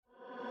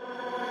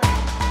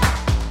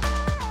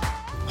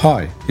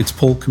Hi, it's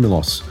Paul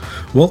Camillos.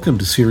 Welcome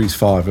to Series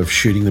 5 of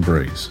Shooting the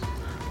Breeze.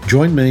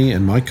 Join me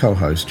and my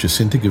co-host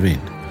Jacinta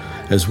Gavin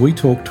as we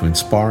talk to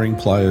inspiring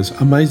players,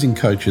 amazing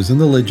coaches and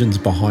the legends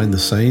behind the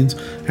scenes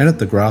and at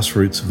the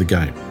grassroots of the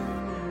game.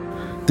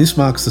 This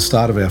marks the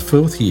start of our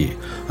 4th year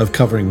of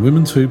covering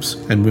women's hoops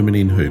and women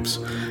in hoops,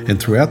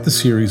 and throughout the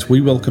series we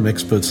welcome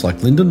experts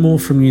like Lyndon Moore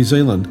from New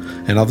Zealand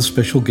and other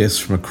special guests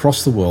from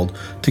across the world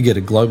to get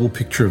a global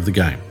picture of the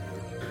game.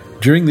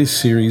 During this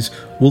series,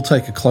 we'll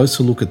take a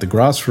closer look at the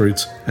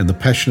grassroots and the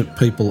passionate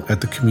people at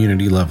the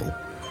community level.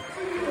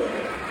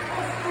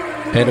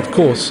 And of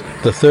course,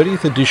 the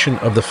 30th edition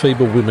of the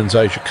FIBA Women's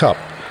Asia Cup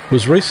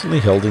was recently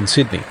held in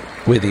Sydney,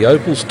 where the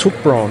Opals took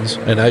bronze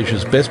and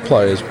Asia's best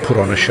players put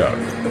on a show.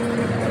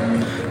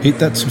 Hit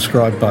that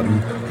subscribe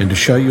button, and to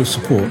show your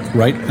support,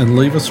 rate and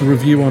leave us a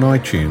review on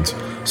iTunes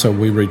so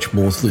we reach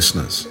more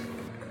listeners.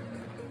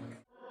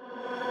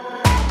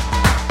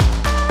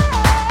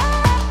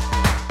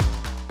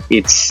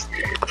 It's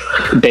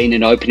been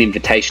an open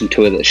invitation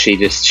to her that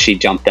she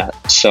jumped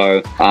at.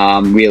 So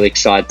I'm really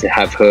excited to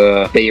have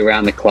her be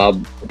around the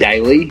club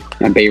daily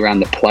and be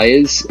around the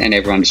players, and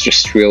everyone's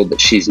just thrilled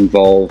that she's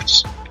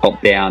involved top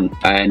down,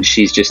 and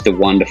she's just a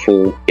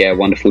wonderful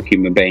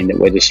human being that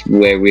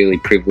we're really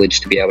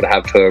privileged to be able to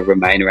have her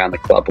remain around the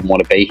club and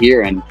want to be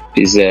here, and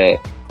is a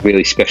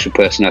really special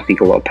person, I think,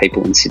 a lot of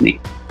people in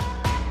Sydney.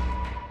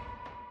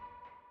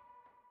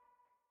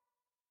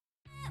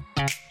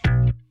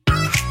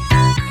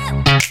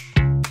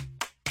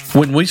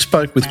 When we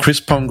spoke with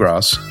Chris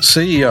Pongrass,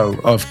 CEO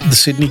of the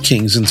Sydney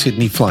Kings and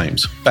Sydney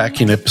Flames,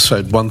 back in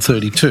episode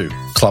 132,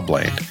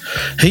 Clubland,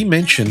 he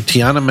mentioned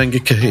Tiana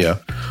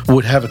Mangakahia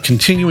would have a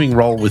continuing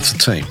role with the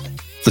team.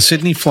 The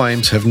Sydney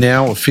Flames have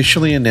now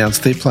officially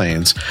announced their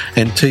plans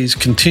and T's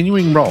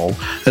continuing role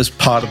as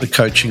part of the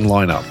coaching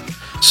lineup.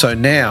 So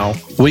now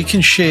we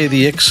can share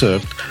the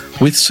excerpt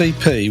with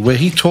CP where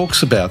he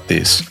talks about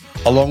this,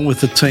 along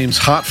with the team's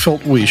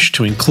heartfelt wish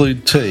to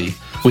include T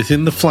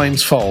within the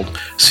Flames fold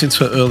since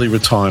her early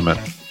retirement.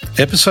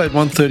 Episode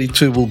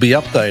 132 will be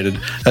updated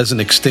as an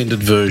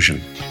extended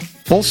version.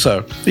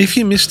 Also, if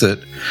you missed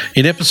it,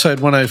 in episode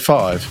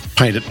 105,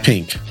 Paint It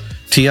Pink,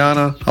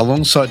 Tiana,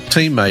 alongside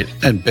teammate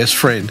and best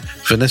friend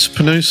Vanessa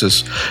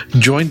Panousis,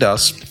 joined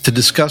us to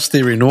discuss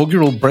their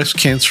inaugural breast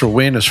cancer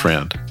awareness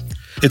round.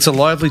 It's a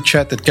lively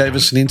chat that gave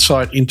us an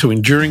insight into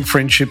enduring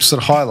friendships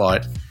that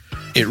highlight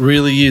it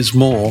really is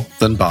more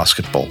than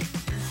basketball.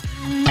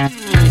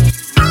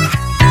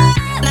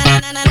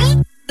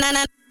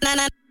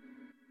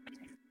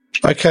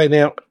 Okay,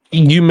 now,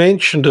 you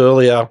mentioned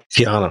earlier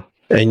Tiana,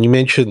 and you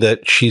mentioned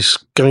that she's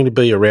going to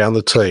be around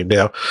the team.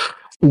 Now,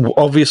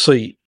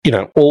 obviously,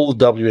 all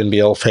the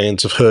WNBL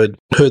fans have heard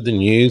the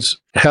news.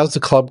 How's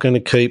the club going to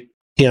keep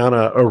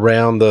Tiana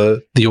around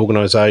the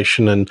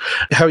organisation, and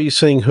how are you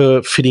seeing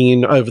her fitting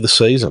in over the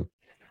season?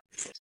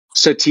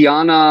 So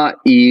Tiana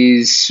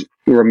is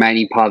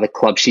remaining part of the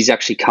club. She's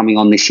actually coming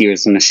on this year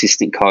as an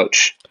assistant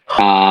coach.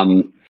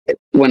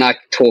 When I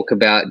talk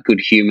about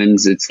good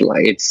humans,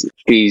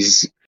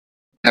 she's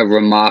a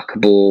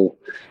remarkable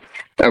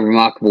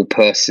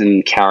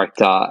person,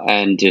 character,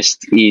 and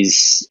just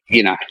is,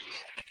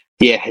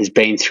 has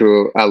been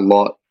through a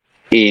lot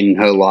in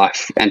her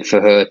life, and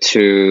for her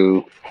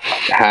to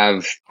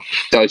have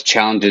those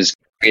challenges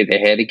rear their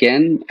head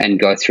again and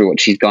go through what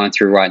she's going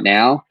through right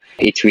now,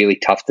 it's really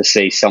tough to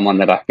see someone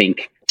that I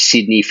think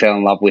Sydney fell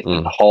in love with,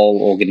 the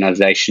whole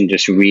organisation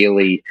just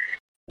really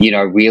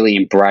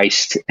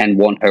embraced and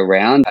want her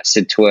around. I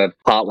said to her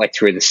partway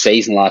through the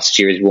season last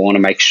year, we want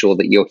to make sure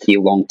that you're here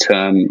long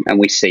term and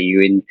we see you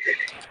in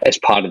as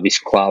part of this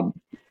club,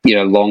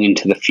 long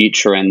into the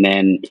future. And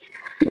then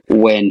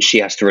when she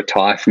has to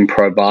retire from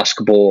pro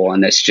basketball,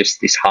 and it's just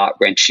this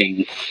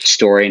heart-wrenching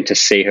story, and to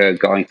see her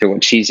going through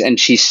what she's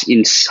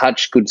in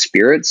such good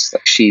spirits.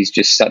 Like, she's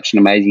just such an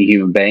amazing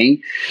human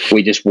being.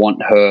 We just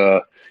want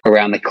her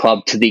around the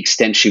club to the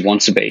extent she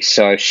wants to be.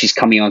 So she's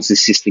coming on as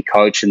assistant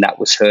coach, and that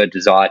was her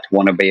desire to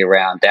want to be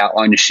around. Our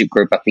ownership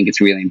group, I think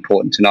it's really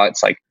important to note,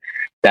 it's like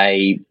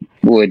they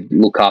would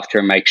look after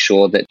and make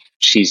sure that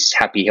she's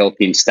happy,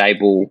 healthy and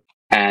stable,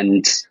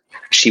 and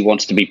she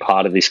wants to be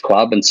part of this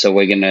club. And so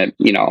we're going to,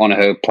 honour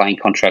her playing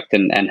contract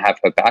and have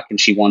her back. And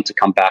she wants to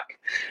come back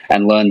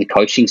and learn the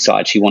coaching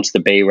side. She wants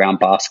to be around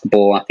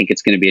basketball. I think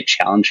it's going to be a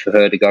challenge for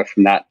her to go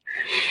from that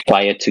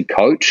player to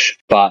coach,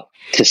 but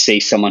to see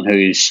someone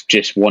who's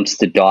just wants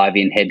to dive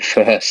in head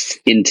first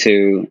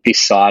into this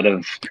side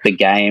of the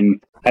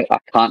game, I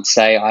can't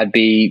say I'd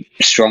be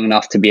strong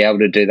enough to be able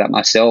to do that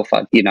myself,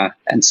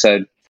 and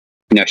so,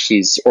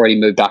 she's already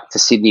moved back to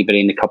Sydney, but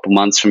in a couple of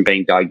months from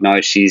being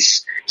diagnosed,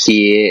 she's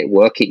here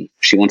working.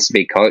 She wants to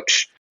be a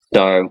coach.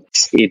 So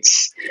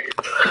it's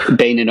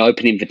been an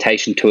open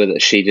invitation to her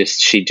that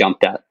she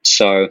jumped at.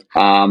 So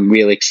I'm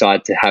really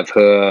excited to have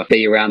her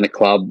be around the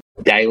club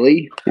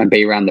daily and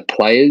be around the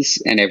players,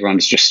 and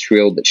everyone's just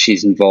thrilled that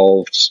she's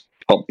involved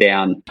top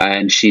down,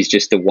 and she's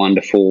just a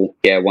wonderful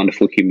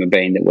human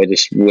being that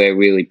we're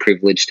really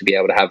privileged to be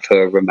able to have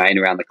her remain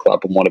around the club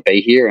and want to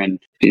be here, and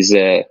is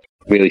a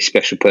really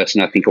special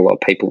person, I think, a lot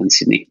of people in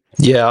Sydney.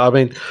 Yeah, I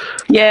mean,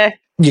 Yeah.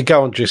 You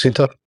go on,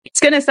 Jacinta. I was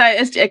going to say,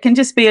 it can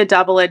just be a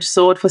double-edged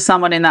sword for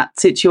someone in that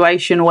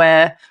situation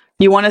where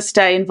you want to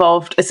stay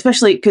involved,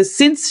 especially because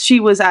since she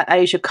was at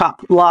Asia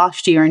Cup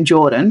last year in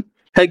Jordan,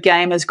 her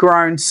game has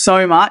grown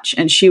so much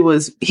and she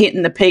was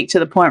hitting the peak to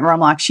the point where I'm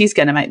like, she's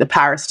going to make the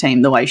Paris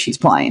team the way she's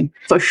playing,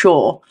 for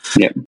sure.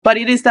 Yeah. But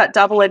it is that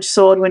double-edged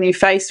sword when you're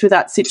faced with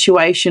that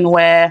situation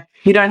where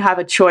you don't have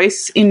a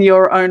choice in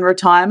your own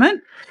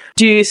retirement.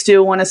 Do you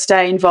still want to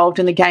stay involved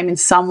in the game in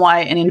some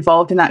way and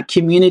involved in that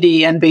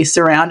community and be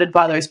surrounded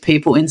by those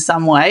people in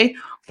some way?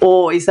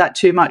 Or is that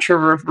too much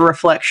of a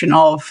reflection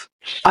of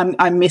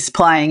I miss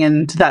playing,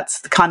 and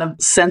that's the kind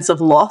of sense of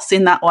loss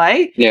in that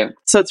way? Yeah.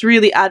 So it's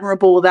really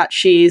admirable that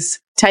she's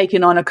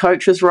taken on a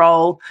coach's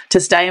role to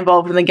stay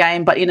involved in the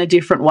game, but in a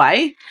different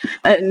way.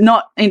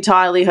 Not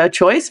entirely her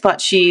choice, but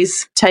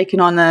she's taken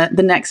on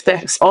the next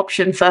best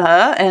option for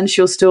her, and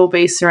she'll still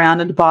be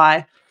surrounded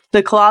by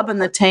the club and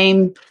the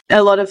team,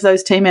 a lot of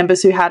those team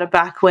members who had her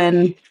back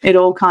when it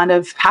all kind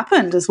of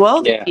happened as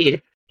well. Yeah. This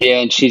year.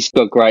 Yeah, and she's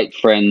got great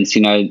friends,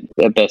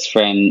 her best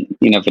friend,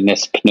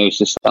 Vanessa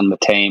Panusis on the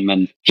team,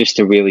 and just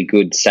a really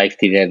good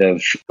safety net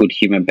of good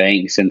human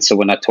beings. And so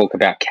when I talk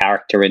about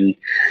character and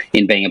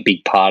in being a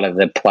big part of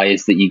the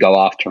players that you go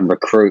after and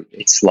recruit,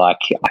 it's like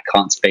I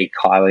can't speak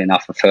highly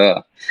enough of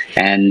her.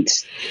 And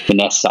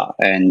Vanessa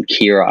and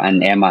Kira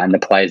and Emma and the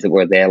players that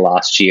were there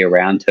last year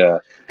around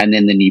her, and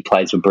then the new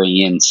players we're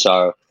bringing in.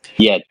 So,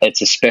 yeah,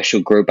 it's a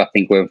special group I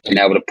think we've been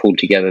able to pull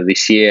together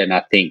this year. And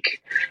I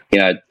think,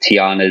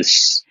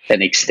 Tiana's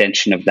an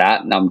extension of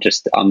that. And I'm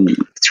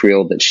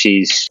thrilled that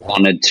she's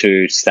wanted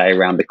to stay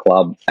around the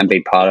club and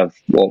be part of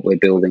what we're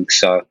building.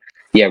 So,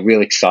 yeah,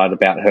 really excited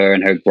about her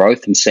and her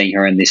growth and seeing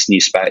her in this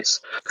new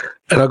space.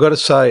 And I've got to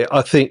say,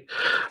 I think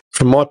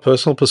from my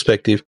personal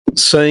perspective,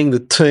 seeing the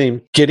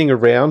team getting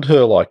around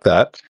her like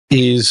that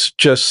is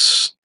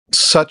just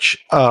such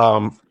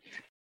a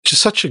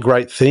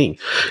great thing.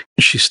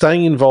 She's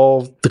staying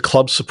involved, the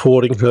club's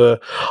supporting her.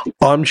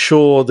 I'm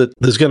sure that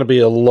there's going to be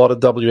a lot of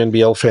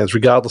WNBL fans,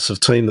 regardless of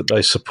team that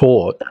they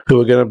support, who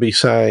are going to be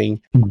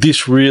saying,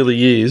 this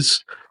really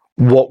is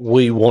what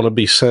we want to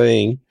be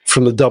seeing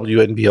from the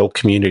WNBL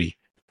community.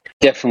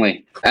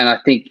 Definitely. And I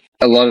think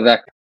a lot of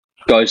that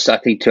goes,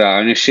 to our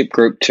ownership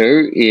group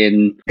too,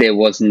 in there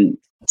wasn't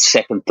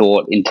second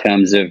thought in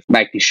terms of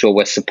making sure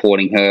we're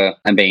supporting her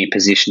and being in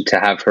position to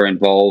have her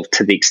involved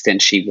to the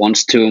extent she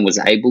wants to and was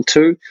able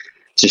to.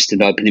 Just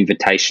an open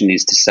invitation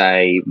is to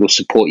say, we'll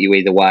support you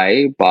either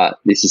way, but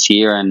this is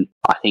here. And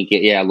I think,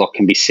 a lot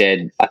can be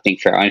said, I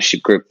think, for our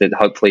ownership group, that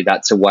hopefully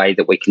that's a way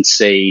that we can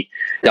see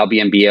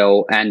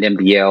WNBL and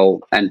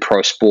NBL and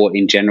pro sport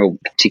in general,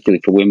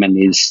 particularly for women,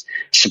 is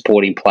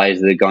supporting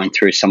players that are going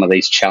through some of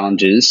these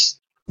challenges.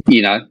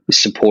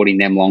 Supporting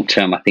them long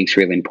term, I think, is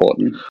really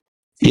important.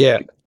 Yeah,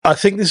 I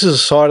think this is a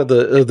side of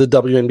the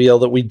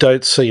WNBL that we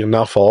don't see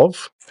enough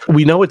of.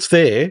 We know it's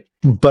there,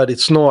 but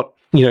it's not,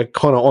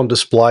 kind of on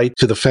display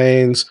to the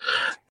fans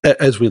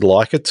as we'd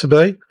like it to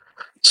be.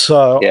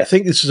 So yeah. I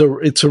think it's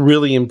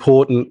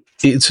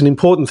an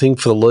important thing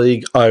for the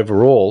league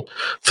overall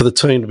for the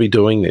team to be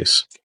doing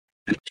this.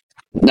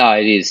 No,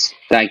 it is.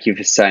 Thank you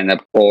for saying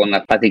that, Paul.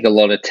 And I think a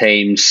lot of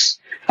teams,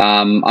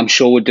 I'm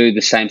sure, would do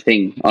the same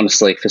thing,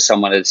 honestly, for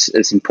someone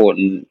as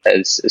important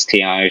as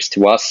Tiana is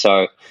to us.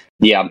 So,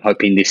 yeah, I'm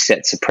hoping this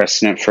sets a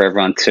precedent for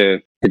everyone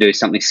to do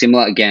something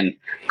similar. Again,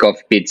 God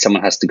forbid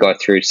someone has to go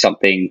through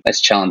something as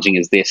challenging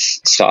as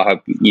this. So I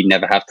hope you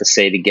never have to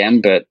see it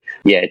again. But,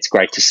 yeah, it's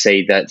great to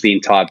see that the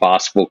entire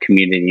basketball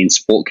community and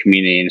sport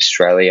community in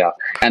Australia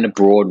and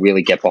abroad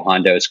really get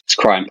behind her. It's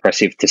quite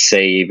impressive to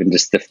see even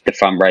just the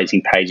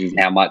fundraising pages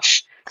and how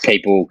much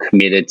people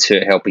committed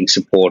to helping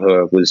support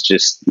her was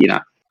just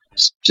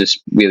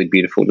really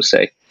beautiful to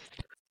see.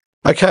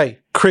 Okay,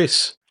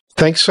 Chris,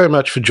 thanks so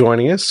much for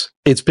joining us.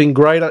 It's been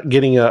great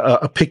getting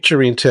a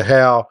picture into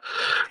how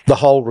the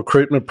whole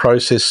recruitment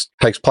process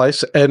takes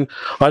place. And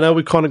I know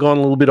we've kind of gone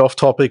a little bit off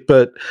topic,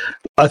 but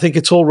I think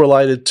it's all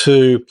related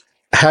to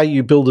how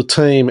you build a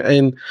team.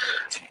 And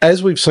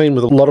as we've seen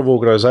with a lot of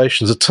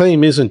organisations, a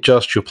team isn't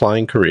just your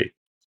playing career.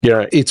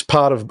 It's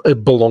part of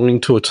belonging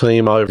to a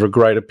team over a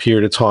greater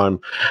period of time.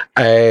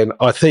 And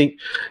I think,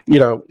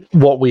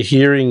 what we're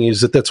hearing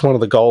is that that's one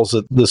of the goals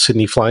that the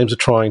Sydney Flames are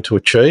trying to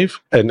achieve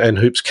and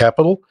Hoops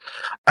Capital.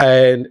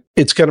 And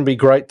it's going to be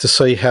great to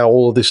see how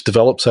all of this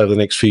develops over the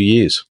next few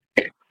years.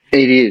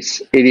 It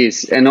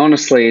is. And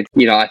honestly,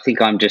 I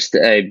think I'm just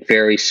a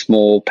very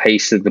small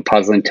piece of the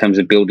puzzle in terms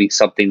of building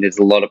something. There's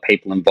a lot of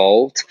people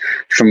involved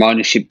from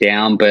ownership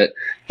down, but,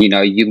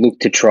 you look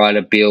to try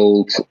to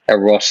build a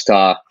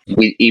roster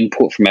with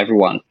input from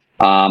everyone.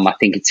 I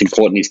think it's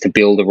important is to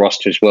build a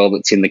roster as well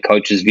that's in the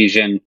coach's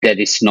vision, that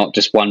it's not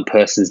just one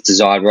person's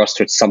desired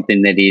roster. It's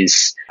something that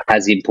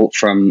has input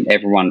from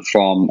everyone,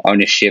 from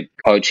ownership,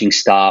 coaching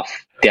staff,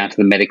 down to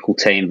the medical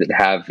team that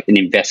have an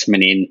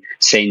investment in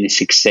seeing this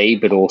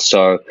succeed, but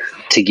also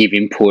to give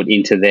input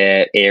into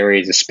their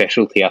areas of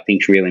specialty, I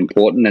think is really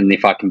important. And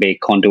if I can be a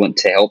conduit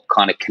to help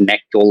kind of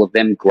connect all of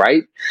them,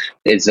 great.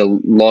 There's a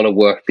lot of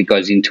work that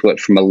goes into it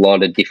from a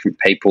lot of different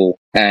people.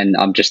 And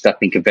I'm just, I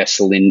think, a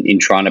vessel in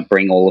trying to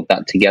bring all of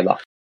that together.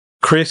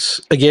 Chris,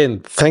 again,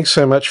 thanks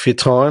so much for your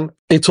time.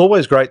 It's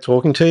always great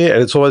talking to you,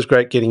 and it's always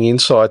great getting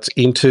insights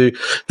into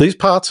these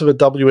parts of a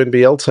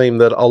WNBL team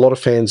that a lot of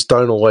fans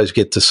don't always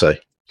get to see.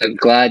 I'm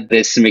glad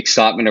there's some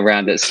excitement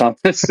around it. Some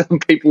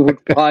people would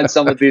find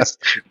some of this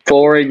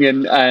boring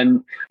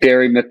and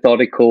very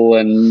methodical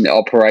and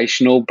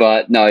operational,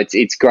 but no,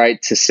 it's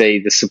great to see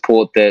the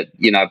support that,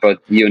 both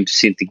you and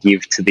Jacinta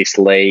give to this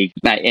league.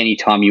 Mate,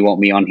 anytime you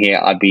want me on here,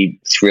 I'd be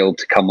thrilled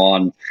to come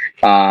on.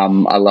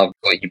 I love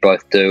what you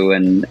both do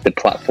and the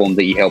platform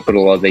that you help put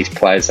a lot of these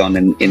players on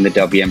in the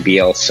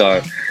WNBL.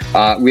 So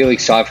really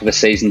excited for the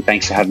season.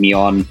 Thanks for having me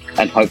on,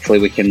 and hopefully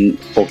we can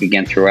talk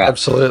again throughout.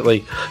 Absolutely.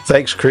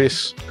 Thanks,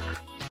 Chris.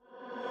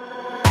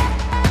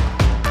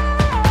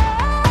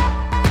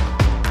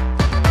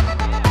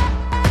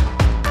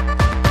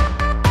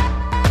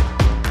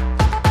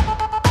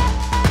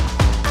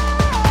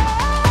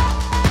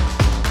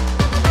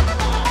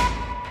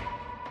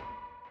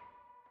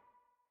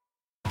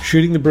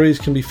 Shooting the Breeze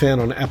can be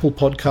found on Apple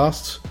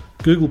Podcasts,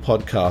 Google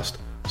Podcast,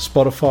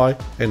 Spotify,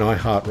 and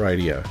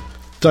iHeartRadio.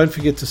 Don't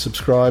forget to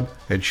subscribe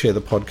and share the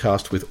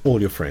podcast with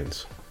all your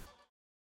friends.